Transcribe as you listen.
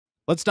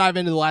let's dive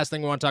into the last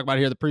thing we want to talk about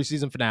here, the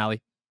preseason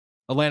finale.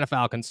 Atlanta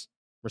Falcons,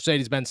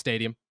 Mercedes-Benz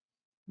Stadium.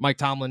 Mike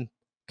Tomlin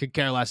could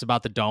care less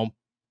about the dome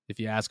if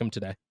you ask him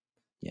today.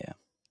 Yeah.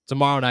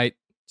 Tomorrow night,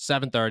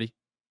 7:30.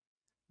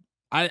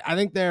 I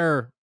think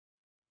there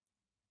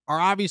are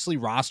obviously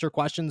roster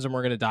questions, and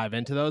we're going to dive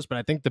into those, but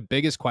I think the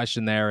biggest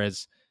question there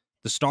is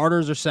the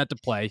starters are set to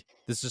play.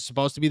 This is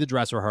supposed to be the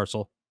dress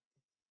rehearsal.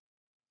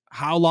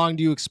 How long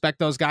do you expect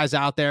those guys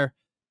out there?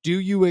 Do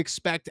you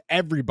expect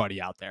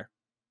everybody out there?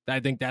 I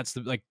think that's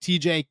like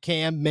TJ,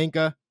 Cam,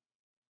 Minka.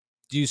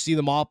 Do you see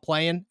them all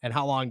playing, and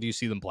how long do you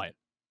see them playing?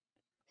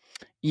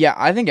 Yeah,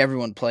 I think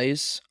everyone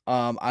plays.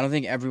 I don't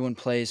think everyone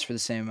plays for the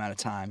same amount of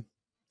time.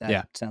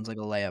 That sounds like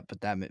a layup,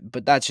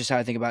 but that's just how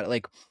I think about it.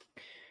 Like,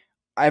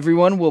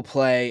 everyone will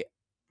play.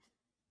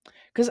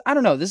 Because I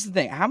don't know. This is the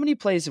thing. How many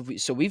plays have we?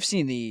 So we've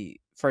seen the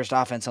first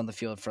offense on the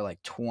field for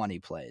like 20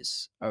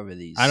 plays over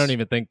these. I don't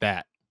even think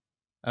that.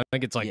 I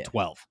think it's like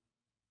 12.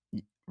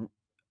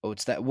 Oh,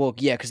 it's that. Well,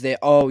 yeah, because they.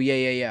 Oh,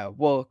 yeah.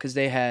 Well, because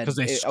they had. Because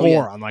they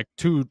score on like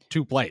two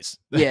plays.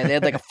 Yeah, they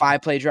had like a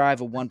 5-play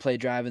drive, a 1-play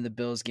drive in the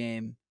Bills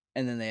game,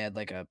 and then they had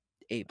like a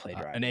 8-play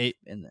drive. An 8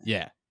 in the.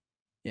 Yeah.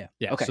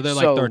 Okay. So they're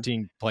like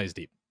 13 plays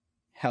deep.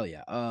 Hell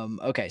yeah.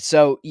 Okay.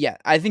 So yeah,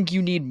 I think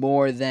you need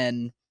more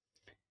than.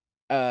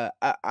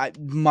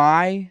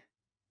 My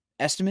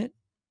estimate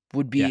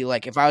would be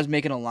like if I was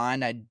making a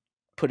line, I'd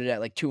put it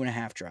at like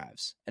 2.5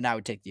 drives, and I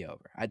would take the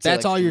over. I'd say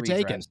that's like all you're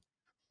taking. Drives.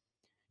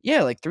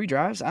 Yeah, like 3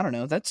 drives. I don't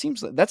know. That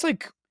seems like that's a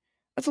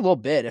little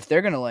bit. If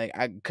they're gonna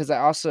because I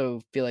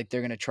also feel like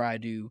they're gonna try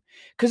to,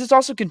 because it's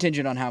also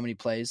contingent on how many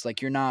plays.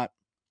 Like you're not,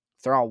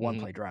 if they're all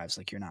 1-play drives.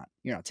 Like you're not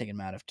taking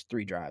them out of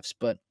 3 drives.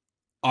 But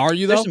are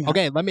you though?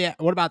 Okay,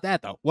 what about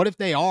that though? What if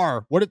they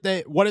are? What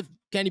if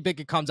Kenny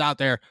Pickett comes out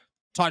there,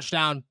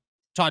 touchdown,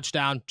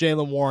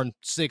 Jaylen Warren,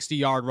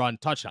 60-yard run,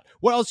 touchdown?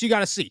 What else you got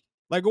to see?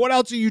 Like, what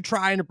else are you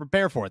trying to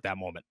prepare for at that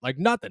moment? Like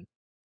nothing.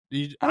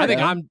 I think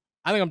I'm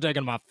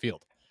taking him off the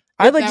field.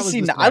 I'd like to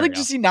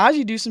see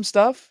Najee do some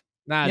stuff.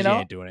 Najee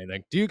ain't doing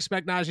anything. Do you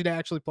expect Najee to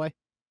actually play?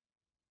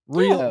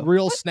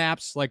 Real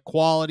snaps, like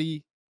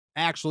quality,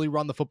 actually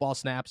run the football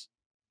snaps?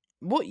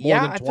 Well,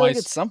 yeah, I feel like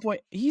at some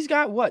point he's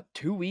got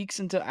 2 weeks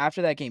until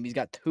after that game. He's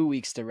got 2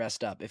 weeks to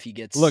rest up if he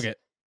gets.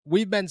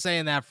 We've been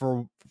saying that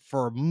for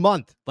a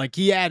month. Like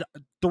he had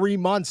 3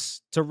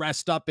 months to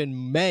rest up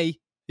in May.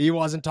 He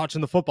wasn't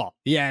touching the football.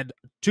 He had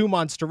 2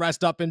 months to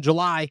rest up in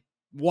July.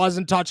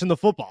 Wasn't touching the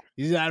football.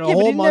 He's had a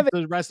whole month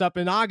to rest up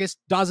in August.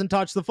 Doesn't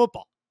touch the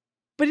football.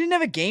 But he didn't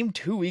have a game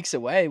 2 weeks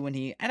away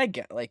and I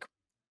get like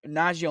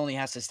Najee only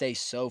has to stay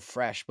so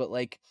fresh, but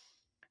like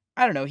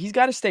I don't know. He's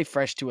got to stay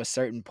fresh to a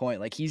certain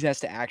point. Like he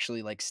has to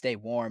actually like stay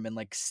warm and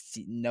like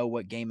know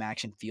what game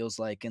action feels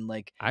like. And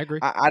like I agree.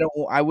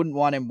 I wouldn't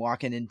want him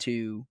walking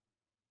into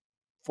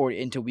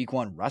week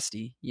 1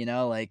 rusty.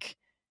 Like,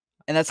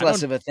 and that's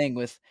less of a thing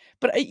with.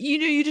 But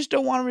you just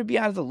don't want him to be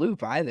out of the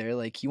loop either.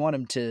 Like you want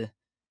him to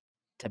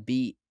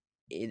be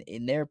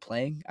in there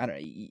playing. I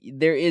don't.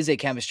 There is a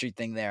chemistry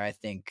thing there. I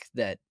think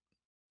that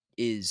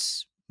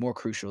is more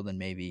crucial than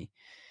maybe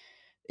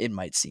it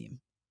might seem.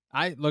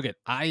 I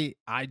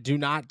do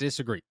not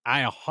disagree.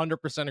 I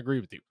 100% agree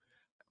with you.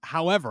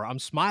 However, I'm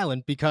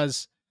smiling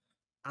because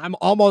I'm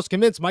almost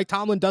convinced Mike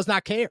Tomlin does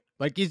not care.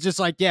 Like he's just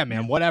like, yeah,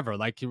 man, whatever.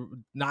 Like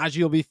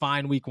Najee will be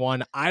fine week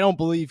 1. I don't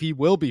believe he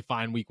will be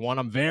fine week 1.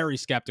 I'm very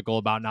skeptical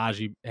about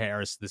Najee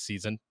Harris this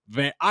season.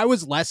 I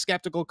was less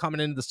skeptical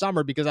coming into the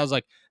summer because I was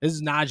like, this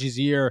is Najee's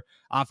year,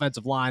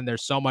 offensive line.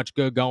 There's so much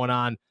good going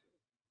on.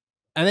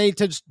 And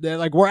they're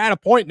like, we're at a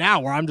point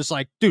now where I'm just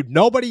like, dude,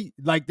 nobody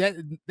like that.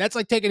 That's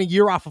like taking a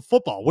year off of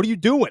football. What are you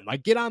doing?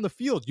 Like, get on the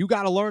field. You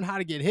got to learn how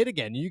to get hit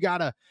again. You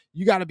gotta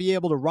be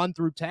able to run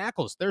through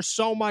tackles. There's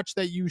so much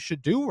that you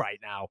should do right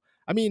now.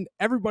 I mean,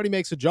 everybody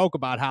makes a joke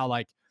about how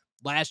like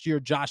last year,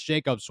 Josh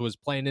Jacobs was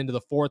playing into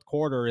the 4th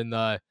quarter in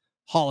the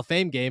Hall of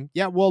Fame game.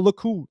 Yeah. Well, look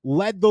who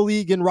led the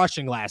league in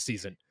rushing last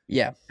season.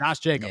 Yeah. Josh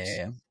Jacobs.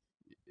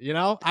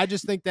 Yeah. I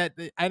just think that,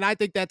 and I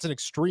think that's an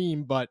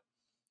extreme, but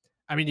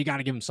I mean, you got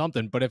to give him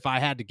something. But if I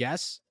had to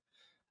guess,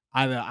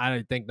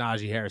 I think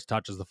Najee Harris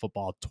touches the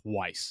football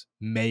twice,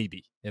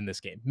 maybe in this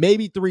game,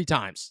 maybe 3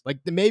 times. Like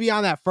maybe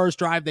on that first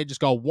drive, they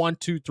just go 1,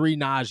 2, 3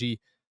 Najee,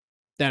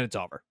 then it's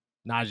over.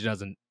 Najee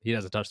doesn't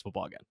touch the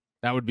football again.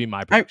 That would be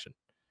my prediction.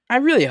 I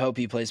really hope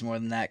he plays more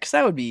than that because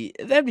that'd be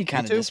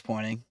kind of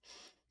disappointing.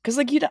 Because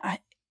like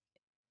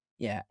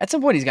yeah, at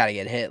some point he's got to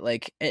get hit.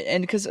 Like,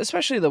 and because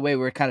especially the way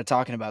we're kind of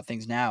talking about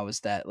things now is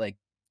that like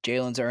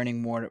Jalen's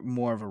earning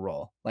more of a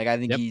role. Like I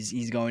think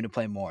he's going to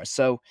play more.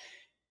 So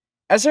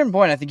at a certain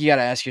point, I think you got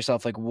to ask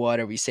yourself like,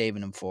 what are we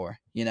saving him for?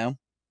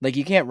 Like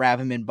you can't wrap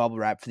him in bubble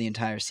wrap for the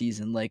entire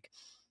season. Like,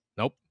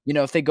 nope.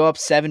 If they go up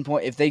 7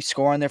 points, if they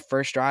score on their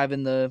first drive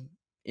in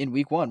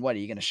week 1, what are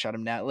you going to shut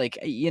him down? Like,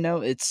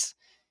 it's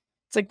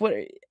like what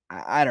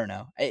I don't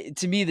know.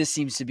 To me, this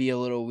seems to be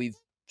we've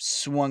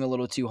swung a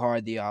little too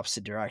hard the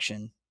opposite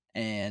direction,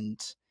 and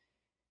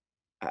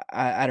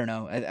I don't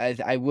know.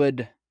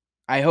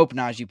 I hope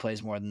Najee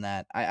plays more than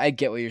that. I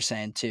get what you're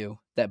saying too.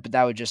 But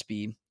that would just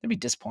be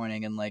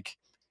disappointing. And like,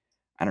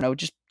 I don't know,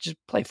 just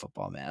play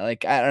football, man.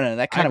 Like, I don't know,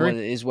 that I kind of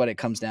agree. what it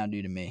comes down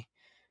to me.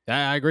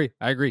 I agree.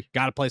 I agree.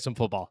 Got to play some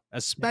football, Yeah.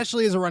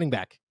 especially as a running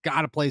back.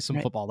 Got to play some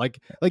Right. football. Like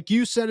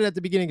you said it at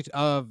the beginning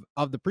of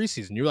the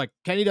preseason. You're like,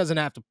 Kenny doesn't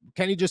have to.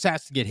 Kenny just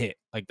has to get hit.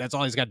 Like that's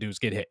all he's got to do is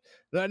get hit.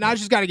 Now Yeah. he's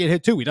just got to get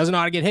hit too. He doesn't know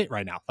how to get hit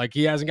right now. Like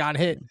he hasn't gotten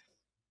hit.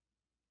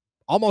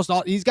 Almost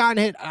all he's gotten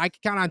hit. I can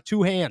count on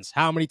two hands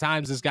how many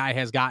times this guy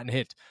has gotten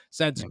hit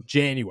since Yeah.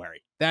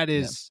 January.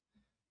 Yeah.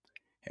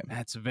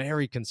 That's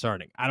very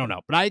concerning. I don't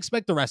know, but I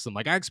expect the rest of them.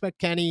 Like I expect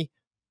Kenny.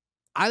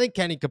 I think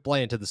Kenny could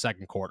play into the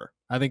second quarter.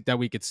 I think that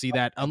we could see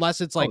that unless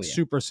it's like Yeah.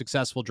 super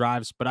successful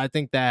drives. But I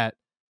think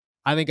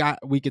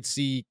we could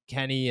see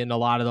Kenny and a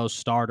lot of those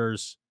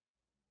starters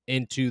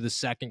into the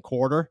second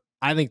quarter.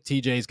 I think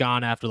TJ's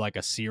gone after like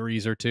a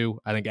series or two.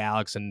 I think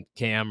Alex and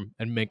Cam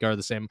and Minka are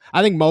the same.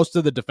 I think most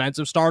of the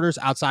defensive starters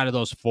outside of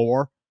those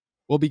four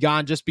will be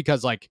gone just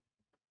because like,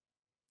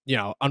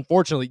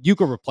 unfortunately, you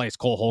could replace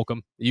Cole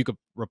Holcomb. You could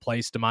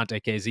replace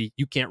DeMonte KZ.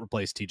 You can't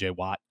replace TJ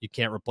Watt. You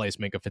can't replace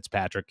Minka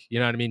Fitzpatrick. You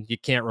know what I mean? You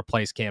can't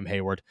replace Cam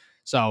Hayward.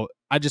 So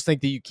I just think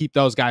that you keep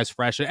those guys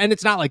fresh. And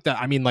it's not like that.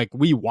 I mean, like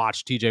we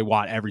watch TJ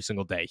Watt every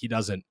single day. He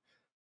doesn't,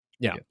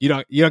 you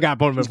don't got to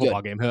put him in a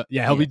football game.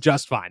 He'll be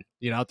just fine.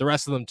 The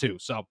rest of them too.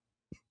 So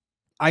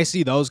I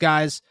see those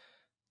guys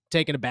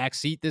taking a back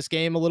seat this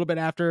game a little bit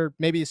after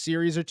maybe a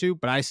series or two,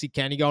 but I see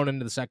Kenny going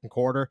into the second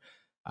quarter.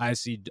 I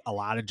see a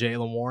lot of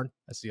Jaylen Warren.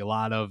 I see a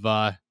lot of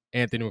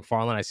Anthony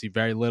McFarland. I see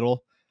very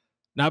little.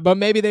 Now, but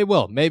maybe they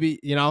will. Maybe,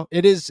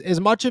 it is as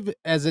much of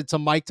as it's a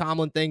Mike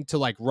Tomlin thing to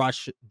like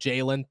rush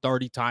Jaylen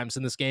 30 times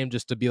in this game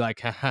just to be like,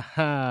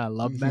 ha,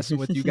 love messing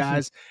with you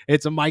guys.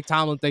 It's a Mike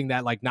Tomlin thing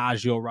that like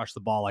Najee will rush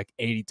the ball like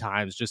 80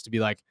 times just to be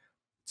like,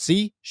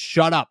 see,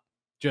 shut up.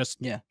 Just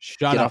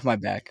shut Get up. off my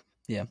back.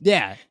 Yeah.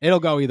 Yeah, it'll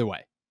go either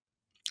way.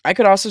 I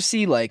could also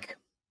see like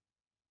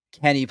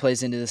Kenny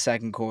plays into the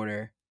second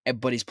quarter,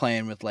 but he's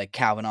playing with like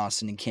Calvin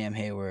Austin and Cam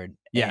Hayward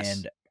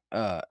and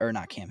or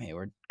not Cam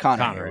Hayward,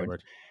 Connor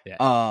Hayward.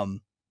 Yeah.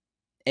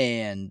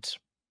 And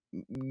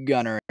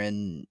Gunner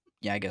and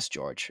I guess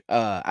George.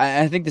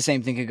 I think the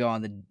same thing could go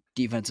on the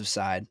defensive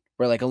side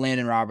where like a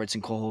Landon Roberts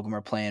and Cole Holcomb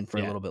are playing for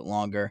a little bit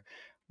longer.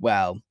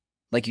 Well,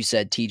 like you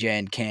said, TJ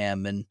and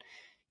Cam and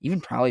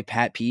even probably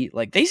Pat Pete,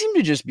 like they seem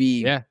to just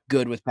be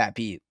good with Pat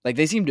Pete. Like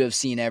they seem to have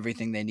seen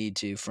everything they need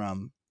to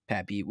from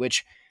Pat Pete,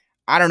 which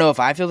I don't know if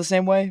I feel the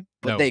same way,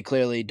 but they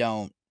clearly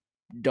don't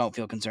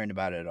feel concerned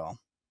about it at all.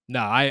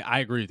 No, I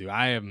agree with you.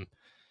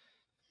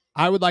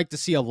 I would like to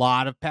see a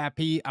lot of Pat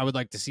Pete. I would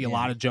like to see a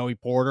lot of Joey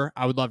Porter.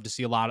 I would love to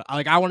see a lot of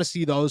I want to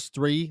see those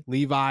three,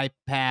 Levi,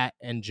 Pat,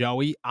 and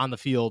Joey on the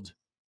field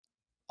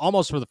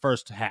almost for the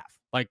first half.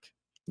 Like,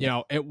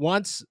 it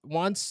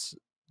once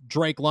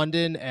Drake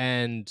London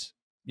and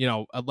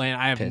Atlanta,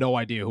 I have no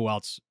idea who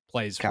else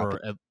plays Kyle for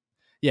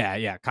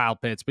Kyle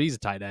Pitts, but he's a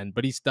tight end,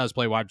 but he does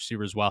play wide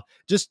receiver as well.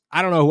 Just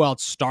I don't know who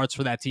else starts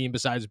for that team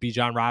besides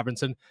Bijan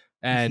Robinson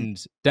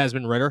and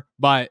Desmond Ridder,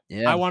 but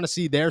I want to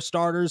see their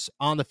starters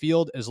on the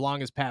field as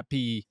long as Pat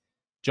P,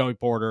 Joey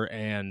Porter,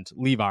 and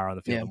Levi are on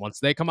the field. And once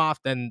they come off,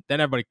 then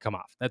everybody can come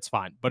off. That's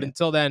fine. But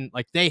until then,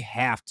 like they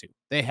have to.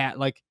 They have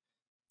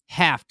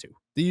to.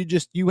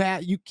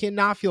 You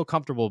cannot feel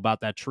comfortable about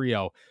that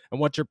trio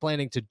and what you're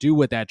planning to do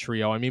with that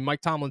trio. I mean,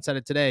 Mike Tomlin said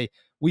it today.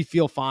 We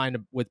feel fine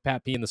with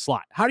Pat P in the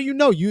slot. How do you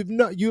know? You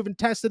haven't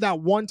tested that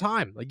one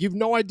time. Like you've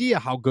no idea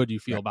how good you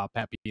feel about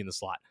Pat P in the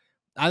slot.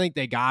 I think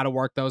they got to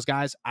work those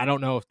guys. I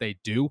don't know if they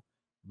do,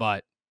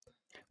 but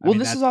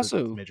this is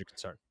also a major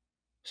concern.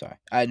 Sorry,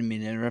 I didn't mean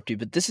to interrupt you,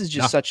 but this is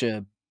just such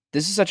a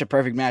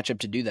perfect matchup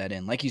to do that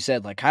in. Like you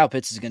said, like Kyle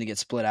Pitts is going to get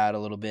split out a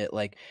little bit.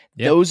 Like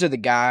those are the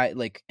guy,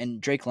 like, and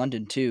Drake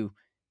London too,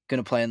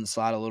 going to play in the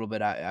slot a little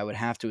bit. I would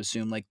have to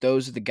assume like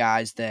those are the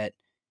guys that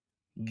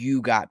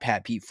you got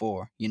Pat Pete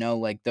for,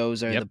 like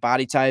those are the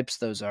body types.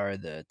 Those are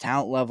the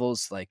talent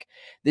levels. Like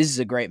this is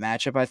a great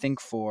matchup, I think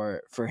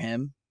for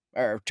him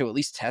or to at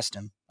least test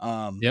him.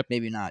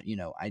 Maybe not,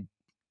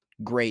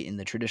 great in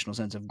the traditional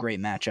sense of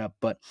great matchup,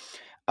 but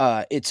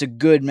it's a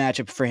good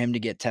matchup for him to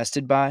get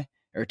tested by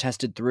or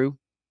tested through.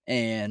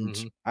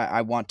 And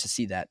I want to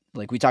see that.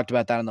 Like we talked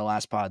about that in the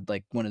last pod,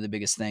 like one of the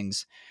biggest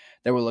things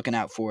that we're looking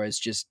out for is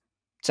just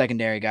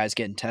secondary guys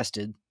getting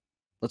tested.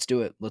 Let's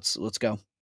do it. Let's go.